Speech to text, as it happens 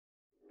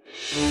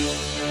Former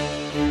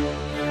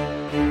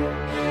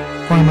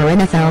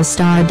NFL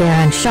star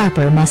Darren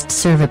Sharper must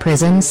serve a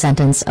prison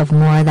sentence of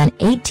more than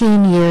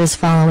 18 years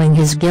following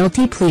his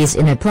guilty pleas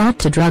in a plot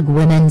to drug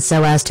women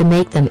so as to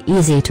make them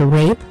easy to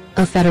rape,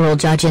 a federal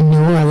judge in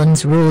New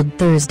Orleans ruled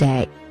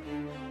Thursday.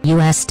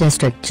 U.S.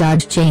 District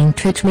Judge Jane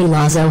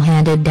Trichmy-Lazo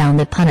handed down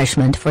the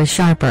punishment for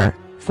Sharper,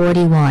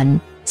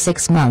 41,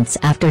 6 months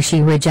after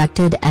she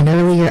rejected an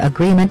earlier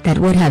agreement that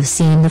would have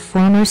seen the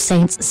former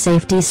Saints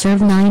safety serve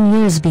 9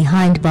 years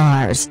behind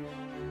bars.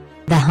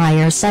 The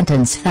higher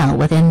sentence fell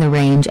within the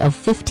range of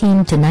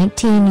 15 to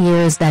 19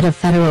 years that a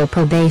federal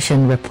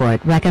probation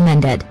report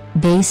recommended,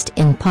 based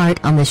in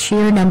part on the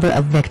sheer number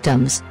of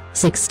victims,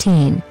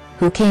 16,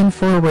 who came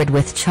forward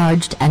with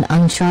charged and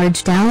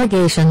uncharged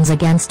allegations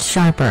against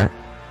Sharper.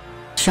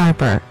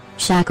 Sharper,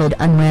 shackled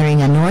and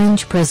wearing an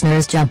orange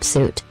prisoner's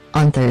jumpsuit,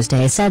 on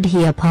Thursday said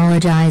he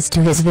apologized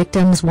to his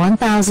victims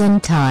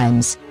 1,000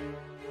 times.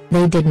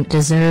 "They didn't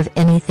deserve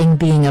anything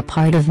being a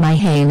part of my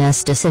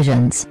heinous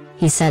decisions,"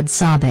 he said,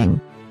 sobbing.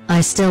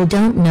 "I still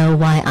don't know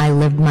why I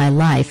lived my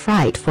life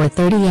right for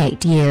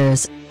 38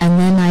 years, and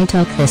then I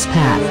took this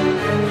path."